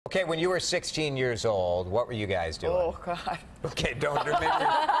Okay, when you were 16 years old, what were you guys doing? Oh, God. Okay, don't maybe.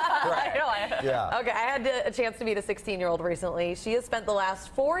 Right. Yeah. Okay, I had a chance to meet a 16-year-old recently. She has spent the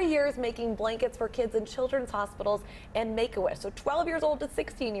last 4 years making blankets for kids in children's hospitals and Make-A-Wish. So 12 years old to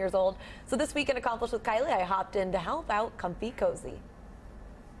 16 years old. So this week in Accomplished with Kylie, I hopped in to help out Komfy Kozy.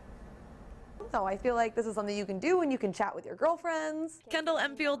 So I feel like this is something you can do and you can chat with your girlfriends. Kendall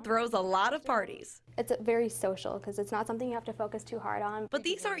Emfield throws a lot of parties. It's very social because it's not something you have to focus too hard on. But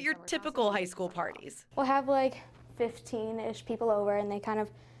these aren't your typical high school parties. We'll have like 15-ish people over and they kind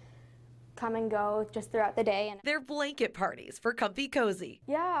of come and go just throughout the day. And they're blanket parties for Komfy Kozy.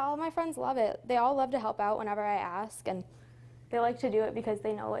 yeah, all my friends love it. They all love to help out whenever I ask, and they like to do it because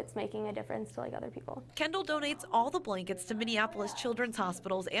they know it's making a difference to like other people. Kendall donates all the blankets to Minneapolis Children's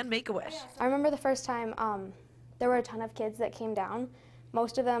Hospitals and Make-A-Wish. I remember the first time there were a ton of kids that came down.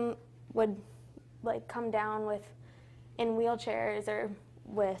 Most of them would like come down in wheelchairs or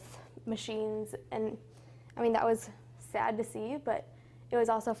with machines, and I mean that was sad to see, but it was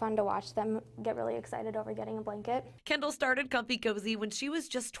also fun to watch them get really excited over getting a blanket. Kendall started Komfy Kozy when she was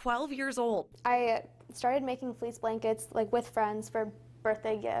just 12 years old. I started making fleece blankets like with friends for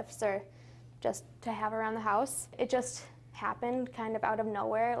birthday gifts or just to have around the house. It just happened kind of out of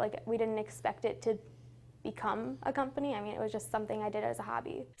nowhere. Like we didn't expect it to become a company. I mean, it was just something I did as a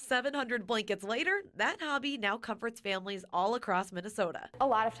hobby. 700 blankets later, that hobby now comforts families all across Minnesota. A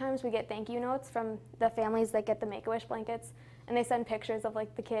lot of times we get thank you notes from the families that get the Make-A-Wish blankets, and they send pictures of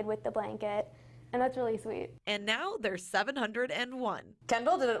like the kid with the blanket, and that's really sweet. And now there's 701.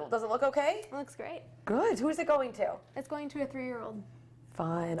 Kendall, does it look okay? It looks great. Good. Who is it going to? It's going to a 3-year-old.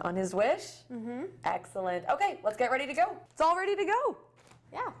 Fine. On his wish? Mm-hmm. Excellent. Okay, let's get ready to go. It's all ready to go.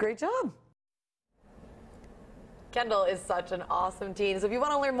 Yeah. Great job. Kendall is such an awesome teen. So if you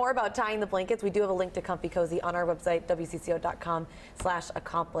want to learn more about tying the blankets, we do have a link to Komfy Kozy on our website,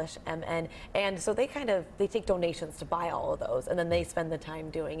 WCCO.com/accomplishmn. And so they take donations to buy all of those, and then they spend the time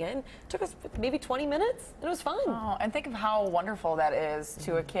doing it. It took us maybe 20 minutes, and it was fun. Oh, and think of how wonderful that is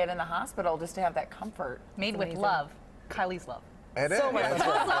to a kid in the hospital just to have that comfort. Made with love. Kylie's love. It is. So much. That's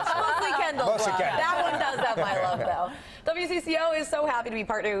right. Mostly Kendall's Mostly love. Kendall. That one does have my love, though. WCCO is so happy to be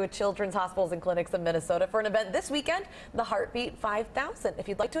partnering with children's hospitals and clinics in Minnesota for an event this weekend, the Heartbeat 5000. If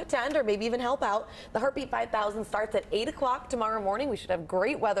you'd like to attend or maybe even help out, the Heartbeat 5000 starts at 8 o'clock tomorrow morning. We should have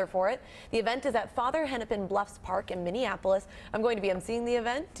great weather for it. The event is at Father Hennepin Bluffs Park in Minneapolis. I'm going to be emceeing the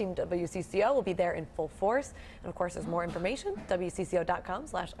event. Team WCCO will be there in full force. And of course, there's more information,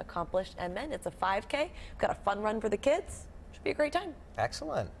 WCCO.com/accomplishmn. It's a 5K. We've got a fun run for the kids. Should be a great time.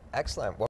 Excellent. Excellent.